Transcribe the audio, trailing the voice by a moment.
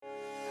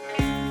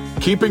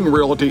Keeping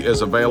Realty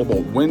is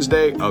available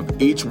Wednesday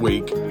of each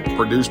week,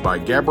 produced by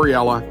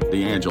Gabriella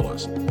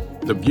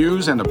DeAngelis. The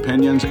views and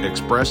opinions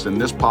expressed in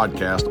this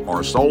podcast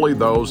are solely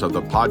those of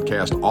the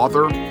podcast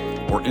author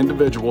or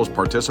individuals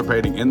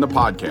participating in the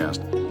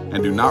podcast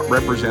and do not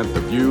represent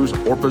the views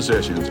or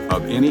positions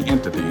of any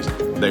entities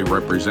they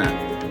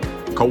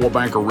represent. Coldwell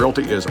Banker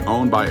Realty is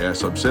owned by a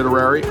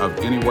subsidiary of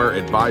Anywhere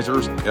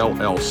Advisors,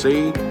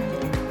 LLC.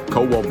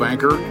 Coldwell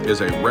Banker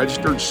is a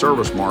registered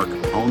service mark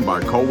owned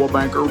by Coldwell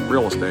Banker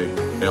Real Estate,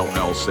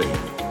 LLC.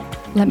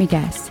 Let me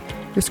guess.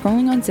 You're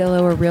scrolling on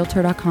Zillow or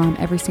Realtor.com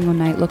every single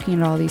night looking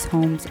at all these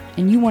homes,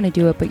 and you want to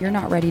do it, but you're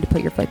not ready to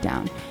put your foot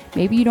down.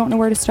 Maybe you don't know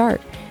where to start.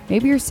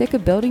 Maybe you're sick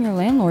of building your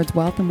landlord's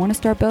wealth and want to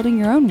start building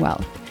your own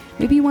wealth.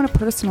 Maybe you want to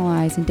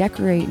personalize and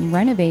decorate and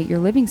renovate your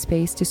living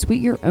space to suit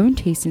your own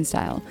taste and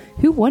style.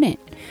 Who wouldn't?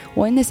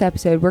 Well, in this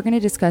episode, we're going to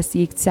discuss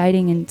the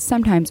exciting and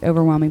sometimes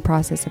overwhelming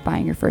process of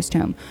buying your first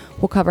home.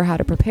 We'll cover how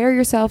to prepare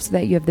yourself so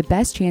that you have the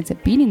best chance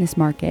at beating this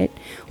market.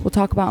 We'll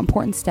talk about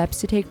important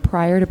steps to take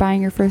prior to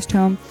buying your first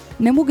home.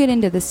 And then we'll get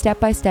into the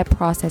step-by-step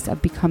process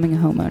of becoming a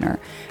homeowner,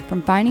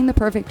 from finding the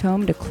perfect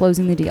home to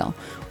closing the deal.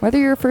 Whether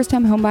you're a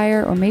first-time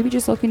homebuyer or maybe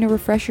just looking to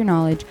refresh your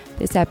knowledge,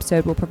 this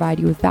episode will provide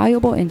you with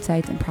valuable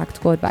insights and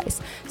practical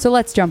advice. So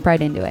let's jump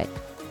right into it.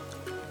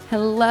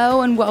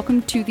 Hello and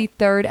welcome to the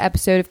third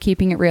episode of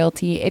Keeping It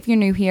Realty. If you're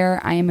new here,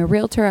 I am a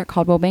realtor at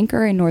Coldwell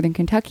Banker in Northern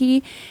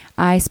Kentucky.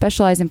 I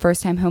specialize in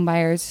first-time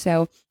homebuyers,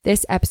 so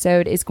this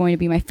episode is going to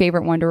be my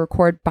favorite one to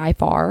record by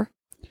far.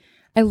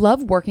 I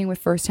love working with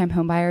first-time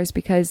homebuyers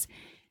because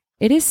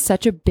it is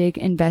such a big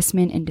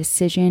investment and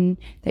decision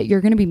that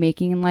you're going to be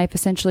making in life,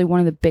 essentially one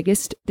of the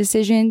biggest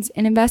decisions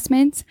and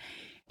investments,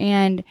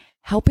 and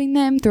helping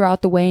them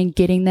throughout the way and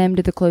getting them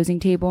to the closing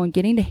table and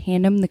getting to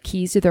hand them the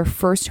keys to their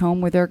first home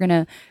where they're going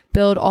to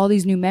build all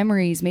these new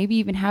memories, maybe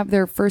even have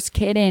their first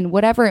kid in,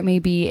 whatever it may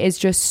be, is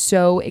just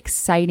so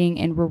exciting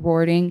and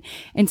rewarding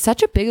and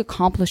such a big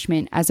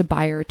accomplishment as a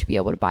buyer to be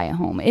able to buy a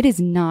home. It is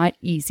not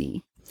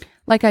easy.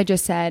 Like I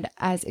just said,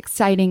 as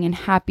exciting and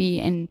happy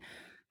and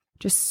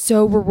just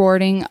so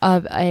rewarding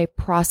of a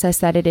process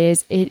that it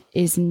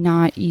is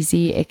not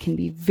easy. It can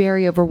be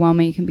very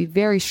overwhelming. It can be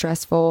very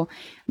stressful.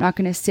 I'm not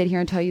going to sit here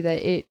and tell you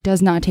that it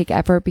does not take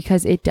effort,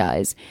 because it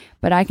does,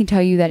 but I can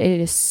tell you that it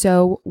is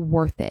so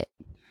worth it.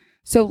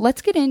 So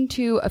let's get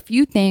into a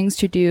few things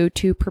to do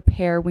to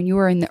prepare when you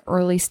are in the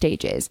early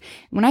stages.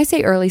 When I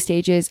say early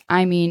stages,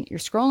 I mean you're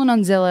scrolling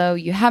on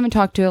Zillow, you haven't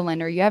talked to a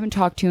lender, you haven't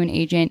talked to an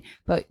agent,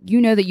 but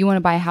you know that you want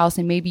to buy a house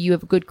and maybe you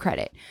have good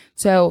credit.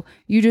 So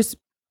you just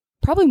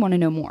probably want to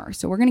know more.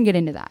 So we're going to get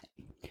into that.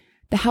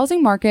 The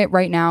housing market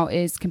right now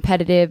is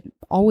competitive,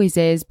 always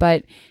is,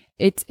 but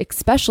it's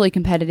especially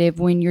competitive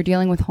when you're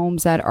dealing with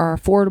homes that are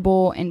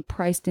affordable and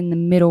priced in the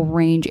middle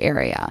range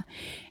area.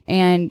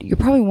 And you're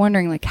probably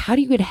wondering, like, how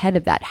do you get ahead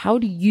of that? How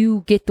do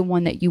you get the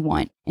one that you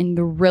want? And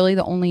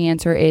the only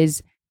answer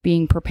is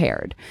being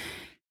prepared.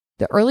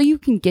 The earlier you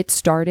can get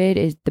started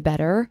is the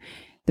better.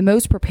 The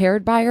most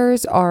prepared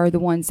buyers are the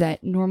ones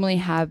that normally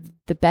have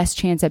the best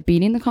chance at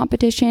beating the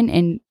competition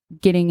and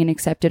getting an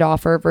accepted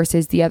offer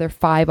versus the other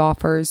 5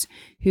 offers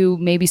who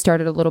maybe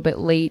started a little bit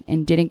late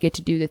and didn't get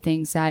to do the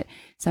things that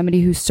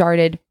somebody who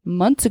started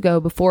months ago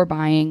before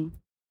buying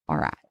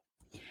are at.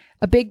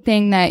 A big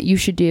thing that you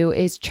should do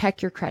is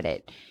check your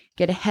credit.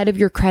 Get ahead of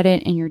your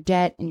credit and your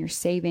debt and your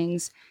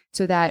savings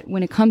so that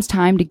when it comes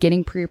time to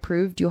getting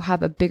pre-approved, you'll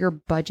have a bigger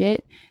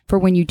budget for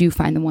when you do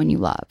find the one you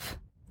love.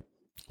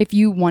 If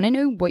you want to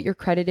know what your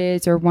credit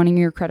is or wanting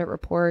your credit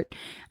report,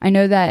 I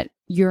know that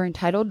you're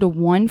entitled to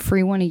one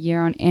free one a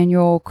year on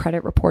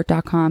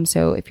annualcreditreport.com.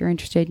 So if you're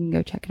interested, you can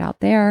go check it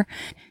out there.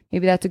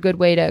 Maybe that's a good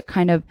way to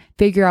kind of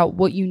figure out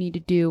what you need to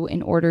do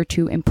in order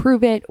to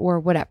improve it or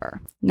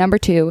whatever. Number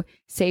 2,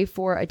 save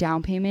for a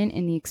down payment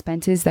and the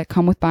expenses that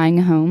come with buying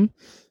a home.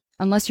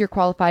 Unless you're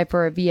qualified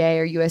for a VA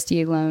or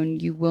USDA loan,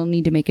 you will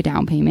need to make a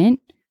down payment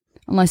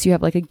unless you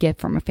have like a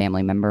gift from a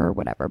family member or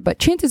whatever. But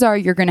chances are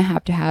you're going to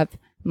have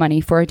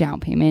money for a down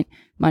payment,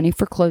 money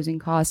for closing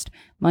cost,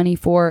 money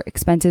for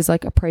expenses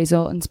like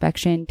appraisal,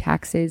 inspection,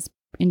 taxes,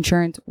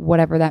 insurance,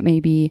 whatever that may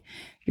be.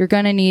 You're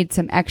going to need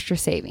some extra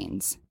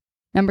savings.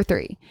 Number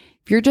 3,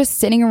 if you're just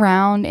sitting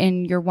around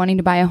and you're wanting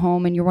to buy a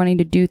home and you're wanting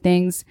to do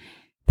things,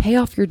 pay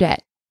off your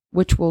debt,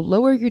 which will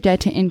lower your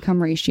debt to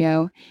income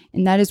ratio.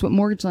 And that is what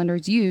mortgage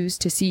lenders use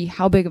to see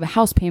how big of a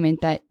house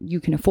payment that you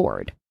can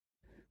afford.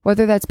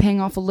 Whether that's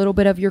paying off a little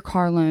bit of your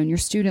car loan, your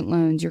student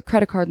loans, your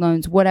credit card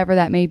loans, whatever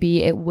that may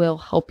be, it will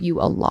help you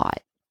a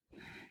lot.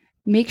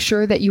 Make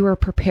sure that you are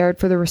prepared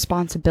for the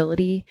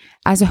responsibility.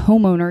 As a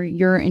homeowner,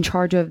 you're in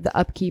charge of the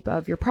upkeep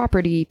of your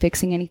property,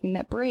 fixing anything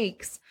that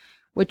breaks,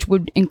 which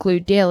would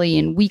include daily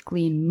and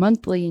weekly and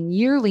monthly and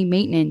yearly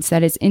maintenance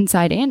that is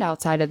inside and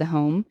outside of the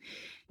home.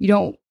 You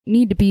don't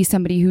need to be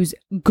somebody who's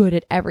good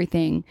at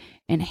everything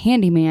and a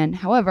handyman.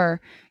 However,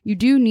 you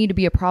do need to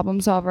be a problem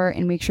solver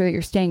and make sure that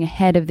you're staying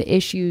ahead of the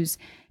issues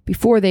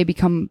before they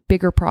become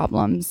bigger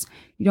problems.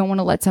 You don't want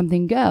to let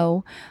something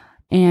go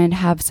and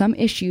have some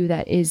issue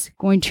that is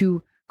going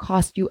to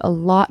cost you a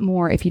lot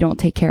more if you don't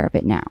take care of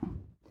it now.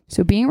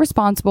 So being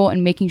responsible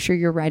and making sure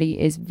you're ready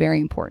is very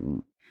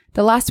important.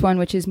 The last one,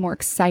 which is more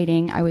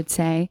exciting, I would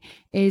say,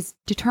 is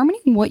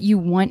determining what you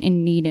want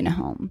and need in a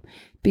home,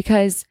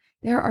 because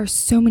there are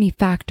so many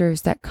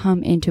factors that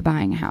come into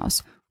buying a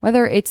house,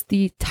 whether it's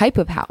the type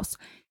of house,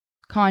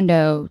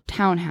 condo,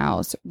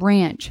 townhouse,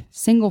 ranch,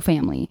 single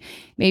family.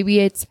 Maybe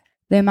it's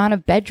the amount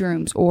of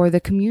bedrooms or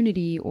the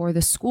community or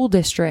the school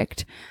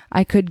district.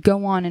 I could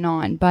go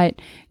on,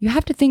 but you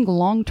have to think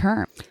long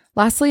term.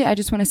 Lastly, I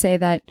just want to say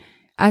that,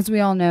 as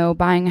we all know,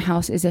 buying a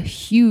house is a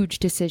huge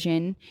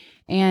decision,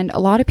 and a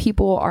lot of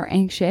people are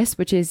anxious,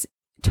 which is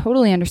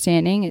totally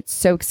understanding. It's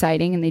so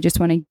exciting and they just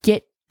want to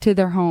get to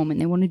their home and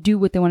they want to do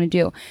what they want to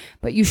do,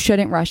 but you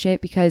shouldn't rush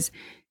it, because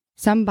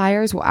some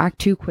buyers will act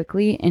too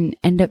quickly and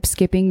end up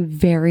skipping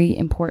very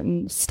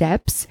important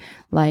steps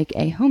like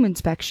a home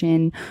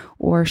inspection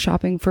or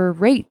shopping for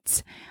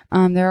rates.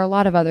 There are a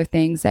lot of other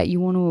things that you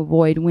want to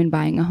avoid when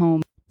buying a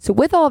home. So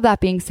with all of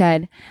that being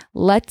said,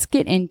 let's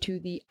get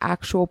into the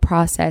actual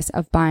process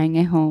of buying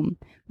a home,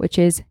 which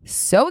is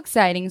so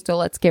exciting. So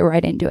let's get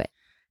right into it.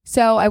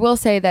 So I will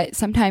say that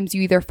sometimes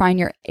you either find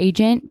your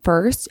agent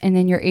first, and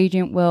then your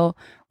agent will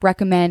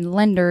recommend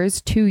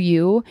lenders to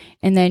you,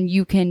 and then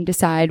you can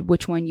decide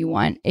which one you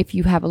want. If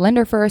you have a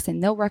lender first,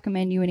 and they'll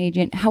recommend you an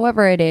agent,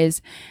 however it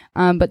is.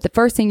 But the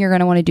first thing you're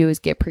going to want to do is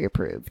get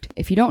pre-approved.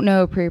 If you don't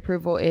know,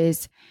 pre-approval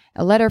is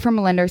a letter from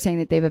a lender saying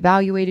that they've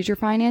evaluated your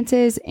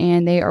finances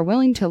and they are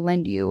willing to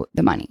lend you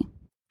the money.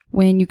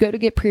 When you go to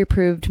get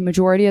pre-approved,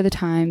 majority of the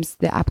times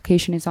the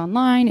application is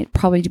online. It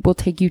probably will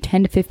take you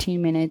 10 to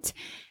 15 minutes.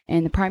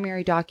 And the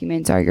primary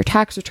documents are your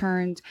tax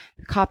returns,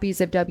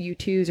 copies of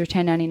W-2s or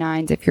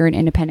 1099s if you're an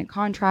independent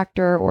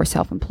contractor or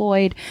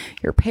self-employed,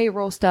 your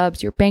payroll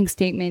stubs, your bank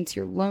statements,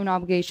 your loan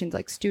obligations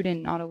like student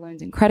and auto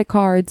loans and credit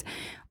cards,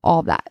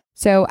 all that.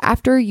 So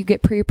after you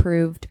get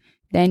pre-approved,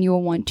 then you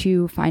will want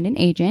to find an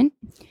agent.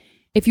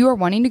 If you are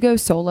wanting to go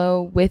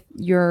solo with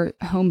your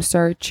home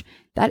search,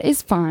 that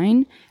is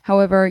fine.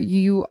 However,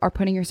 you are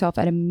putting yourself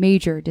at a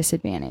major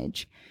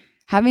disadvantage.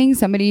 Having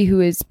somebody who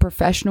is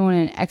professional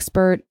and an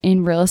expert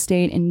in real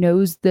estate and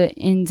knows the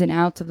ins and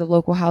outs of the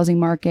local housing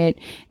market,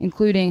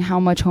 including how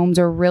much homes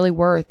are really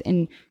worth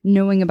and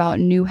knowing about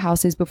new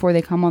houses before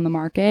they come on the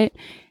market,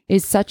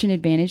 is such an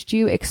advantage to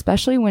you,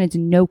 especially when it's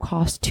no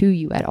cost to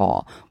you at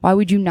all. Why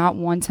would you not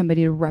want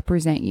somebody to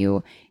represent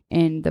you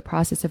in the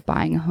process of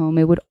buying a home?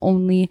 It would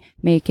only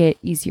make it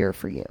easier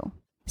for you.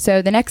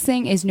 So the next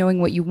thing is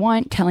knowing what you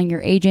want, telling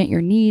your agent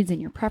your needs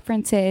and your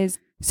preferences.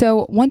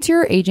 So once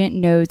your agent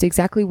knows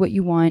exactly what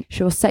you want,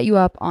 she'll set you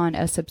up on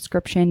a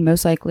subscription,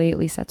 most likely, at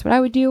least that's what I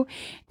would do,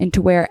 and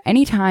to where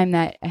anytime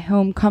that a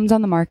home comes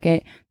on the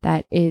market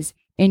that is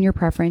in your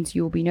preference,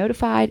 you will be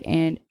notified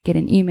and get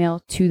an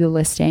email to the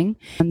listing.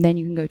 And then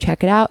you can go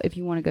check it out. If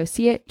you want to go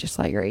see it, just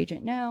let your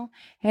agent know,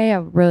 hey, I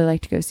would really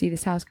like to go see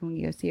this house. Can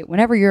we go see it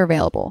whenever you're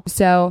available?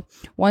 So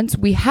once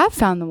we have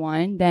found the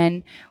one,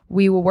 then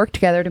we will work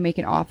together to make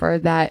an offer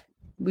that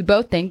we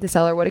both think the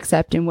seller would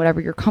accept and whatever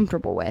you're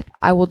comfortable with.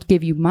 I will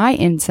give you my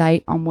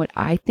insight on what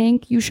I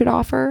think you should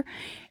offer.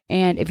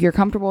 And if you're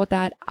comfortable with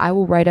that, I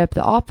will write up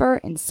the offer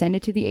and send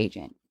it to the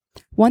agent.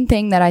 One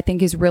thing that I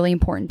think is really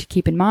important to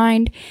keep in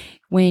mind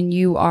when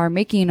you are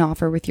making an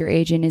offer with your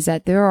agent is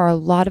that there are a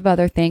lot of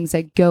other things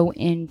that go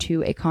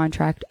into a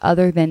contract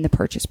other than the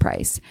purchase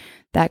price.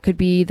 That could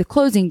be the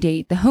closing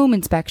date, the home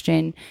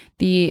inspection,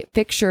 the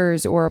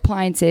fixtures or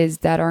appliances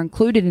that are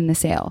included in the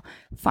sale,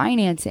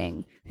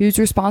 financing, who's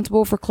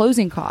responsible for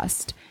closing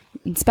costs,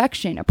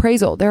 inspection,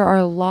 appraisal. There are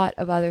a lot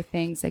of other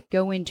things that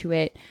go into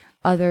it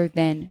other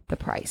than the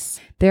price.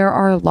 There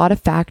are a lot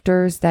of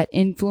factors that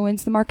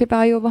influence the market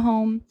value of a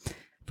home.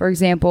 For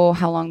example,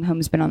 how long the home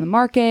has been on the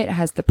market,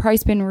 has the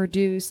price been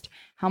reduced,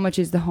 how much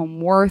is the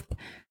home worth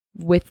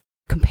with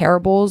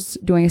comparables,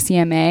 doing a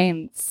CMA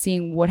and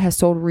seeing what has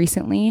sold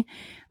recently.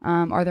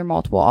 Are there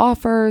multiple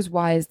offers?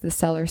 Why is the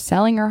seller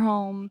selling her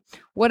home?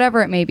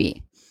 Whatever it may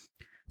be.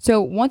 So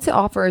once the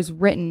offer is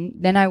written,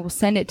 then I will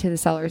send it to the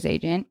seller's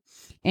agent.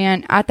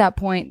 And at that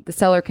point, the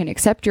seller can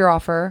accept your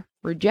offer,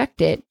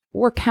 reject it,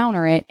 or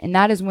counter it. And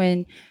that is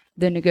when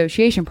the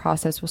negotiation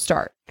process will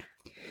start.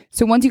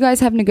 So once you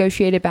guys have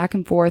negotiated back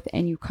and forth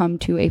and you come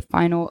to a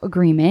final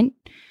agreement,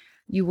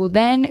 you will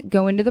then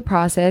go into the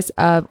process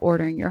of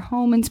ordering your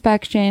home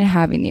inspection,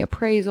 having the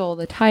appraisal,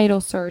 the title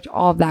search,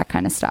 all of that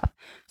kind of stuff.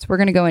 So we're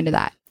going to go into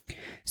that.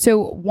 So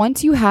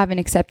once you have an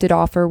accepted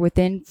offer,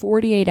 within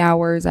 48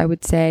 hours, I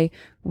would say,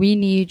 we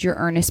need your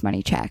earnest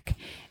money check.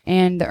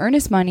 And the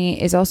earnest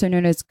money is also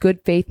known as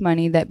good faith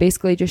money that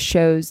basically just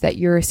shows that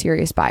you're a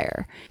serious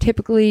buyer.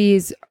 Typically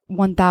is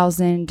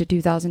 $1,000 to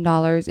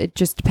 $2,000. It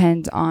just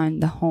depends on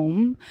the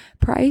home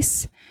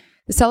price.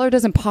 The seller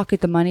doesn't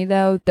pocket the money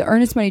though. The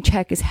earnest money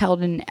check is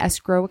held in an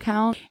escrow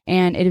account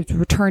and it is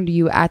returned to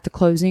you at the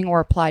closing or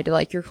applied to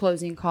like your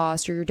closing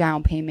cost or your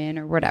down payment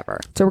or whatever.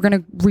 So we're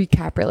going to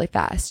recap really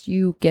fast.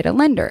 You get a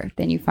lender,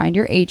 then you find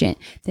your agent,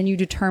 then you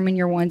determine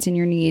your wants and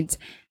your needs.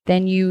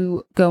 Then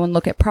you go and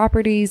look at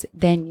properties,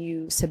 then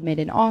you submit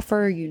an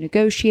offer, you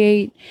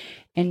negotiate,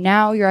 And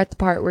now you're at the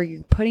part where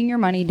you're putting your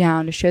money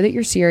down to show that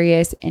you're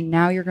serious. And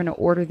now you're going to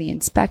order the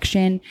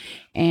inspection,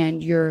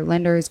 and your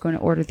lender is going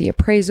to order the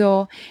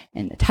appraisal,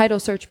 and the title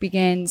search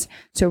begins.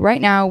 So right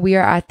now we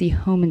are at the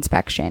home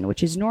inspection,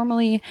 which is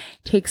normally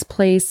takes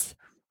place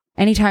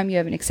anytime you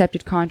have an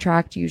accepted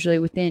contract, usually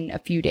within a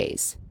few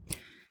days.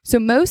 So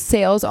most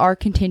sales are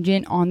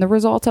contingent on the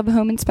results of a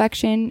home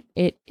inspection.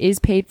 It is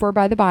paid for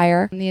by the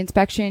buyer. The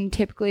inspection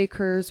typically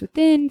occurs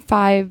within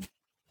 5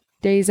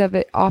 days of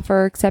it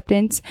offer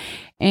acceptance.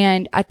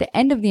 And at the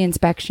end of the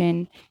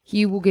inspection,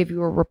 he will give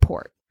you a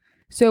report.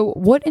 So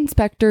what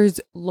inspectors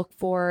look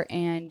for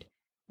and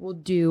will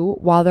do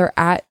while they're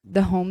at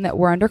the home that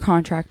we're under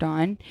contract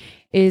on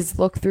is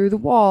look through the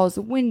walls,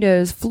 the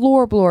windows,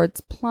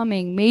 floorboards,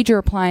 plumbing, major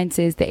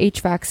appliances, the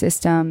HVAC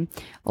system,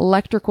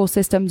 electrical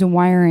systems and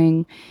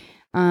wiring,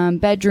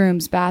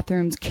 bedrooms,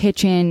 bathrooms,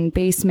 kitchen,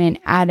 basement,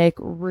 attic,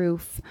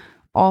 roof,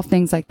 all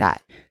things like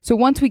that. So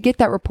once we get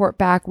that report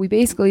back, we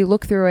basically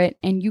look through it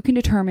and you can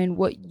determine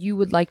what you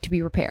would like to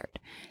be repaired.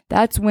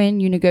 That's when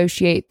you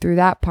negotiate through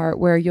that part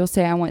where you'll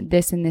say, I want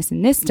this and this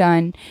and this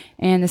done.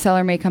 And the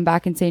seller may come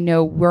back and say,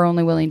 no, we're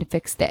only willing to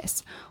fix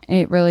this.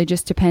 It really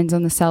just depends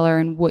on the seller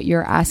and what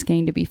you're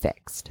asking to be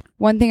fixed.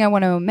 One thing I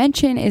want to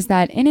mention is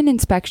that in an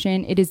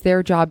inspection, it is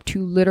their job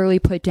to literally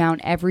put down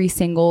every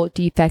single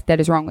defect that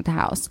is wrong with the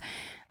house.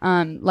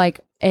 Like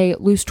a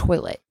loose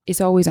toilet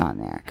is always on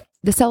there.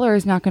 The seller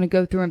is not going to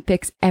go through and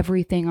fix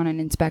everything on an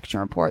inspection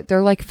report.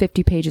 They're like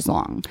 50 pages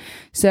long.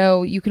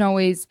 So you can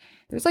always,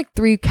 there's like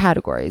 3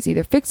 categories.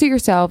 Either fix it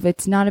yourself,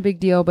 it's not a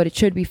big deal, but it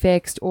should be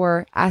fixed,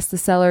 or ask the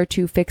seller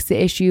to fix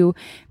the issue,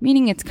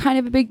 meaning it's kind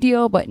of a big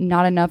deal, but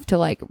not enough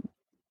to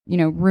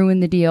ruin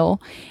the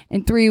deal.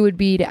 And 3 would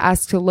be to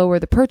ask to lower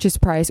the purchase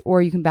price,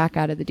 or you can back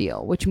out of the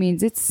deal, which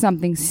means it's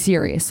something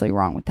seriously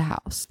wrong with the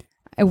house.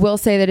 I will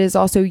say that it is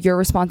also your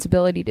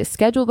responsibility to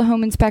schedule the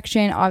home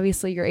inspection.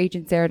 Obviously, your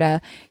agent's there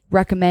to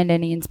recommend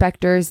any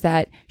inspectors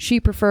that she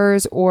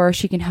prefers, or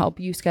she can help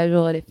you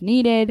schedule it if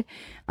needed.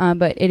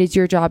 But it is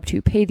your job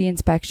to pay the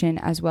inspection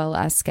as well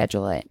as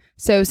schedule it.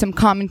 So some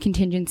common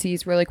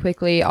contingencies really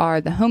quickly are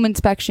the home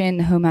inspection.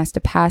 The home has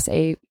to pass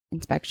a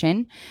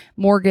inspection.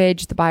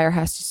 Mortgage, the buyer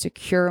has to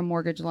secure a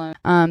mortgage loan.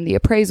 The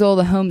appraisal,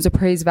 the home's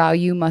appraised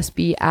value must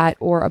be at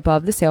or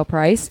above the sale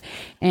price.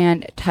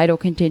 And title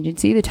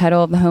contingency, the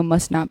title of the home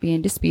must not be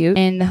in dispute.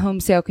 And the home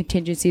sale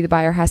contingency, the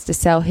buyer has to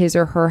sell his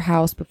or her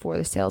house before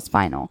the sale is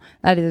final.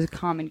 That is a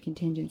common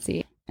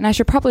contingency. And I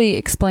should probably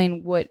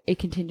explain what a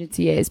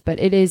contingency is, but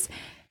it is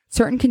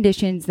certain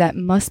conditions that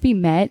must be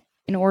met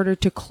in order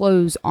to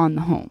close on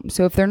the home.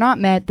 So if they're not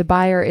met, the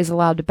buyer is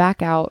allowed to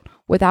back out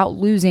without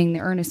losing the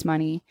earnest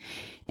money.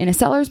 In a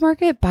seller's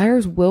market,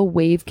 buyers will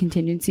waive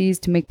contingencies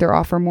to make their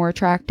offer more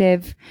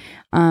attractive.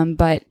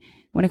 But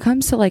when it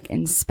comes to like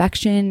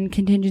inspection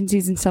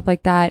contingencies and stuff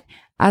like that,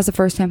 as a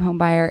first-time home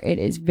buyer, it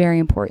is very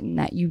important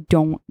that you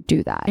don't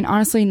do that. And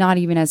honestly, not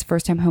even as a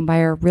first-time home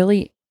buyer,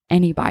 really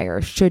any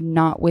buyer should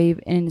not waive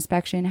an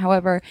inspection.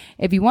 However,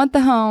 if you want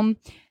the home,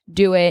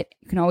 do it.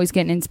 You can always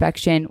get an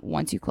inspection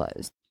once you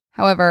close.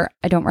 However,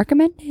 I don't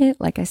recommend it.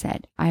 Like I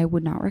said, I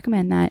would not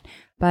recommend that.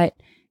 But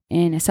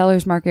in a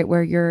seller's market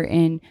where you're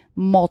in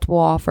multiple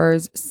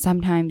offers,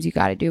 sometimes you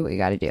got to do what you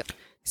got to do.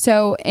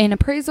 So an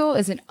appraisal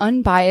is an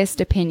unbiased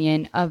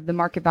opinion of the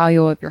market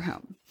value of your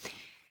home.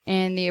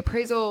 And the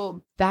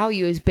appraisal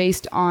value is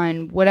based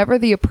on whatever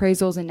the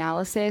appraisal's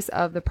analysis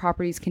of the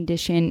property's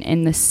condition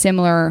in the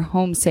similar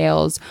home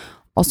sales,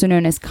 also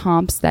known as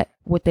comps, that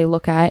what they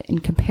look at in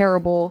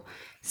comparable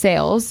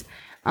sales.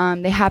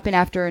 They happen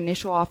after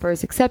initial offer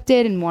is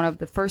accepted and one of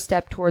the first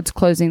step towards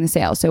closing the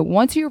sale. So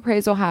once your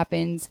appraisal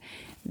happens,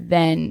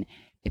 then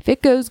if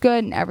it goes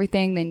good and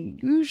everything, then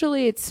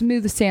usually it's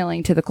smooth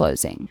sailing to the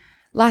closing.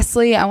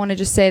 Lastly, I want to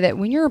just say that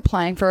when you're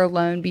applying for a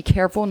loan, be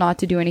careful not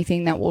to do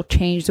anything that will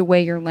change the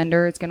way your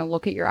lender is going to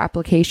look at your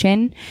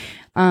application,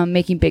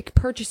 making big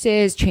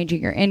purchases,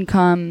 changing your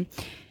income.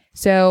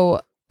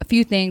 So a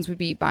few things would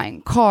be buying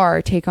a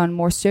car, take on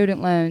more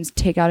student loans,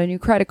 take out a new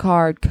credit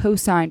card,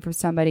 co-sign for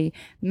somebody,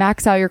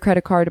 max out your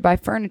credit card to buy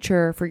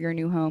furniture for your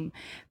new home.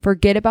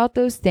 Forget about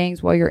those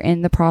things while you're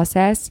in the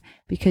process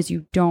because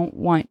you don't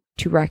want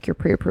to wreck your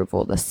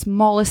pre-approval. The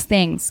smallest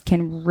things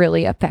can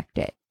really affect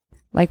it,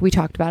 like we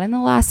talked about in the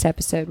last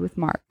episode with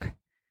Mark.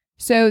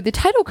 So the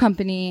title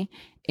company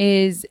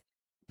is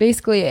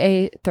basically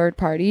a third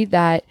party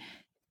that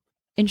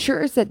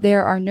ensures that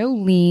there are no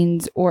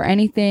liens or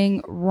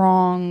anything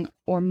wrong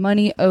or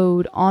money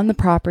owed on the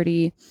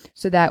property,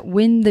 so that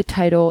when the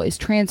title is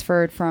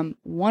transferred from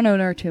one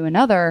owner to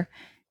another,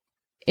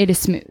 it is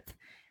smooth.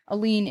 A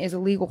lien is a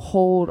legal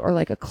hold or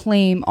like a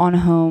claim on a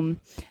home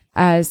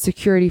as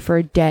security for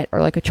a debt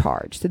or like a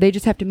charge. So they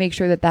just have to make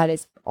sure that that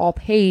is all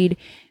paid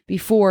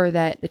before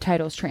that the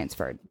title is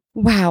transferred.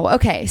 Wow.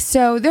 Okay.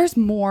 So there's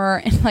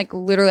more, and like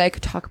literally I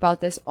could talk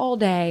about this all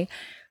day,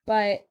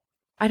 but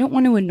I don't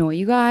want to annoy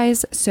you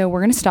guys, so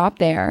we're going to stop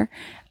there.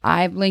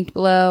 I've linked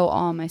below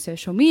all my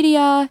social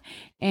media,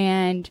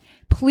 and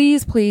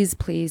please, please,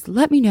 please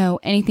let me know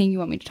anything you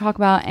want me to talk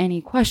about, any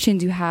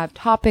questions you have,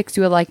 topics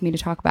you would like me to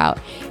talk about.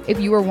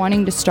 If you are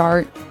wanting to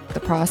start the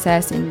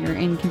process and you're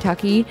in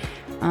Kentucky,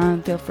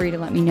 feel free to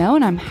let me know,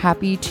 and I'm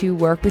happy to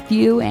work with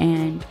you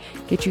and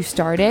get you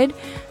started.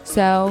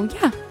 So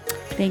yeah,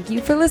 thank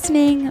you for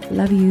listening.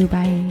 Love you.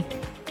 Bye.